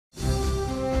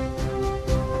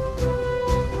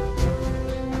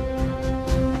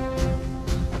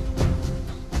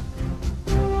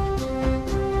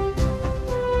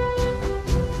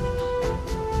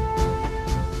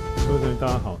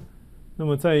那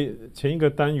么在前一个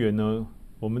单元呢，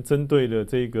我们针对了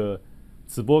这个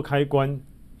直播开关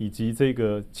以及这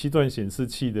个7段显示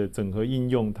器的整合应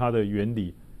用，它的原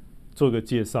理做个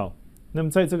介绍。那么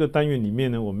在这个单元里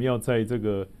面呢，我们要在这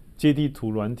个阶梯图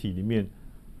软体里面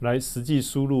来实际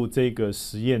输入这个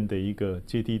实验的一个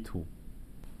阶梯图。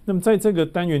那么在这个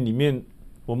单元里面，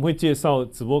我们会介绍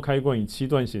直播开关与7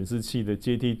段显示器的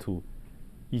阶梯图，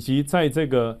以及在这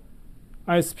个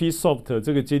ISPsoft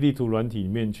这个阶梯图软体里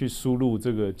面去输入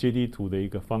这个阶梯图的一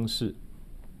个方式。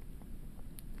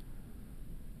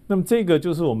那么这个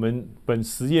就是我们本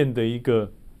实验的一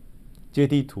个阶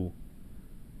梯图。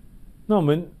那我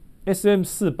们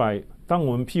SM400 当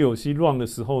我们 PLC run 的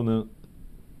时候呢，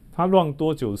它 run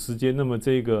多久时间，那么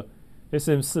这个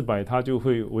SM400 它就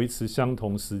会维持相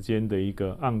同时间的一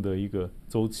个 on 的一个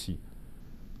周期。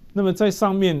那么在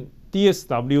上面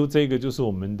DSW 这个就是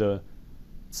我们的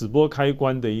直播开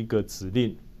关的一个指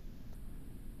令。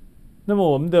那么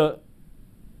我们的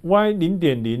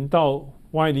Y0.0 到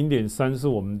Y0.3 是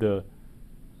我们的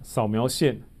扫描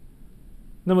线。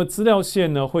那么资料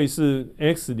线呢，会是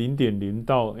X0.0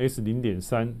 到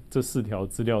X0.3 这4条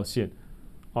资料线。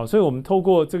好，所以我们透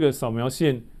过这个扫描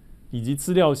线以及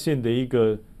资料线的一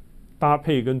个搭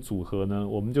配跟组合呢，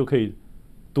我们就可以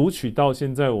读取到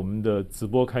现在我们的直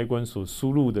播开关所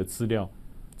输入的资料。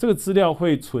这个资料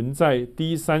会存在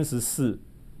D34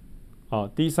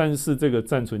 D34 这个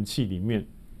暂存器里面。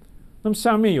那么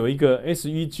下面有一个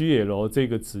SEGL 这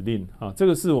个指令这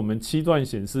个是我们7段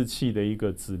显示器的一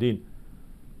个指令。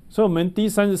所以我们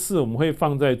D34 我们会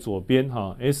放在左边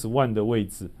S1 的位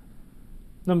置。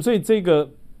那么所以这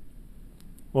个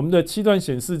我们的7段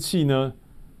显示器呢，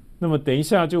那么等一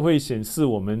下就会显示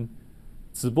我们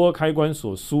直播开关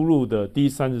所输入的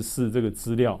D34 这个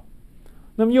资料。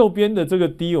那么右边的这个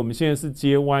D 我们现在是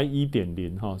接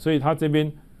Y1.0 所以它这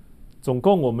边总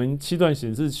共我们7段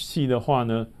显示器的话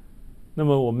呢，那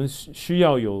么我们需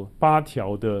要有8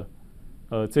条的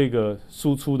这个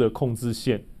输出的控制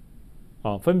线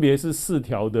分别是4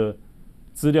条的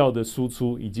资料的输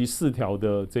出以及4条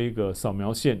的这个扫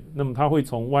描线。那么它会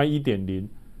从 Y1.0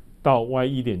 到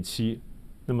Y1.7，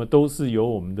 那么都是由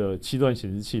我们的7段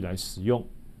显示器来使用。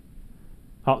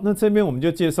好，那这边我们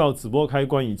就介绍直播开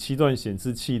关与7段显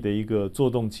示器的一个作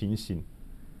动情形。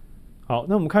好，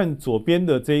那我们看左边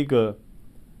的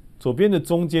左边的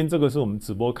中间这个是我们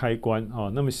直播开关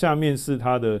那么下面是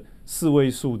它的4位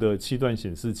数的7段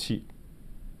显示器。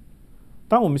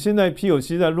当我们现在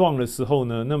PLC 在 run 的时候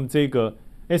呢，那么这个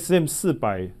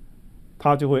SM400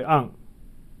 它就会 on。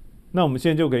那我们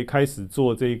现在就可以开始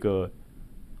做这个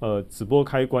直播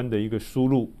开关的一个输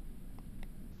入。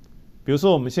比如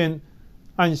说我们先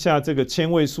按下这个千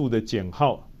位数的减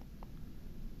号，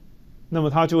那么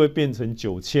它就会变成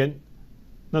9000。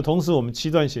那同时我们7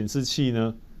段显示器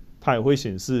呢，它也会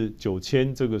显示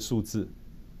9000这个数字。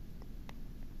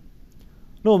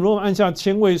那我们如果按下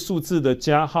千位数字的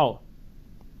加号，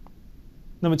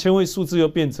那么千位数字又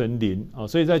变成0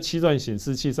所以在7段显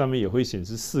示器上面也会显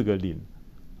示4个0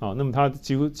那么它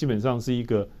基本上是一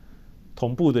个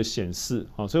同步的显示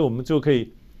所以我们就可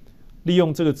以利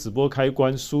用这个直播开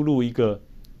关输入一个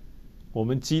我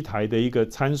们机台的一个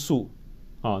参数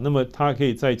那么它可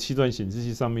以在7段显示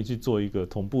器上面去做一个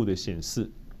同步的显示。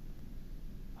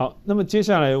好，那么接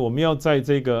下来我们要在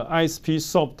这个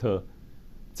ISPsoft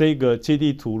这个阶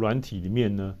梯图软体里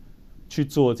面呢，去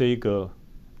做这个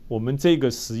我们这个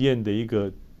实验的一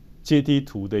个阶梯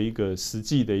图的一个实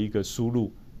际的一个输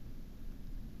入。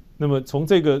那么从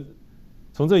这个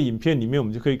影片里面，我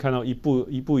们就可以看到一步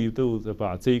一步的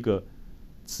把这个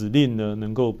指令呢，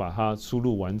能够把它输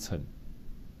入完成。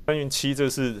单元7这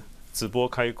是直播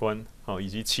开关以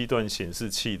及7段显示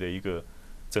器的一个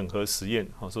整合实验。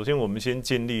首先我们先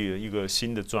建立了一个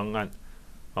新的专案，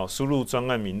输入专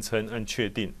案名称，按确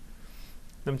定。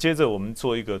那么接着我们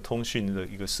做一个通讯的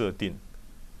一个设定。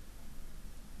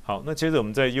好，那接着我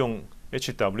们再用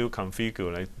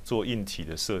HWConfigure 来做硬体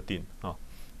的设定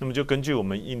那么就根据我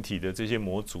们硬体的这些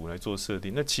模组来做设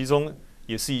定。那其中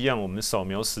也是一样，我们扫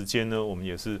描时间呢，我们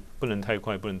也是不能太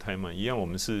快，不能太慢，一样我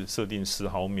们是设定10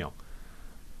毫秒。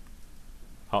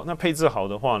好，那配置好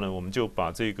的话呢，我们就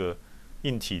把这个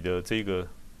硬体的这个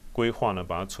规划呢，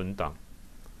把它存档。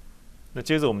那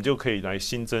接着我们就可以来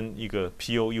新增一个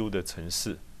POU 的程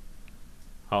式。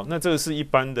好，那这个是一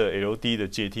般的 LD 的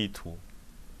阶梯图。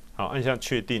好，按下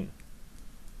确定。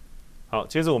好，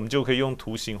接着我们就可以用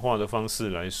图形化的方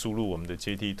式来输入我们的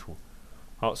阶梯图。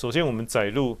好，首先我们载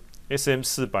入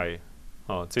SM400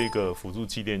这个辅助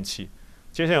继电器，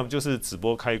接下来我们就是直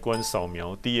播开关扫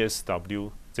描 DSW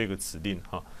这个指令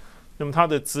那么它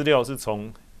的资料是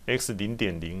从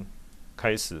X0.0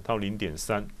 开始到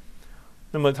0.3，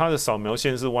那么它的扫描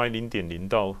线是 Y0.0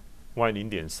 到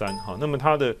Y0.3，哈，那么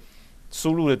它的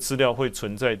输入的资料会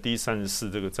存在 D34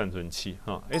 这个暂存器，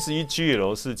哈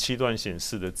 ，S1GL 是7段显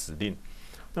示的指令，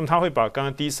那么它会把刚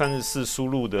刚 D34 输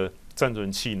入的暂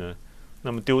存器呢，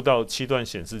那么丢到7段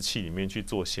显示器里面去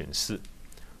做显示。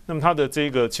那么它的这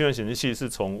个7段显示器是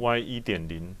从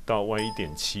Y1.0 到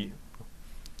Y1.7。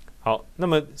好，那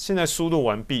么现在输入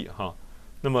完毕哈，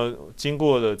那么经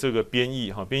过了这个编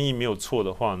译哈，编译没有错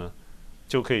的话呢，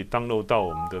就可以 download 到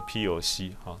我们的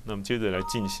PLC 好，那么接着来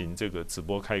进行这个直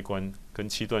播开关跟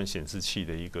7段显示器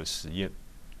的一个实验。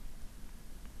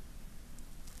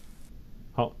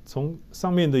好，从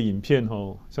上面的影片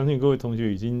哈，相信各位同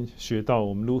学已经学到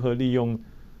我们如何利用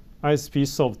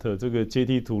ISPsoft 这个阶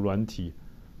梯图软体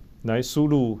来输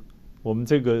入我们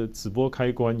这个直播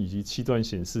开关以及7段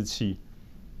显示器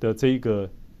的这一个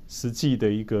实际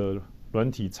的一个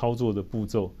软体操作的步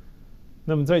骤。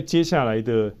那么在接下来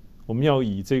的，我们要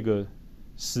以这个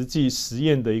实际实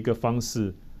验的一个方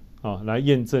式啊，来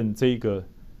验证这个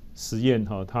实验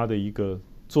哈它的一个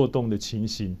作动的情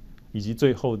形，以及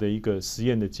最后的一个实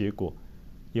验的结果。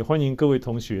也欢迎各位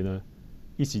同学呢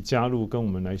一起加入跟我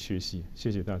们来学习，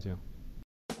谢谢大家。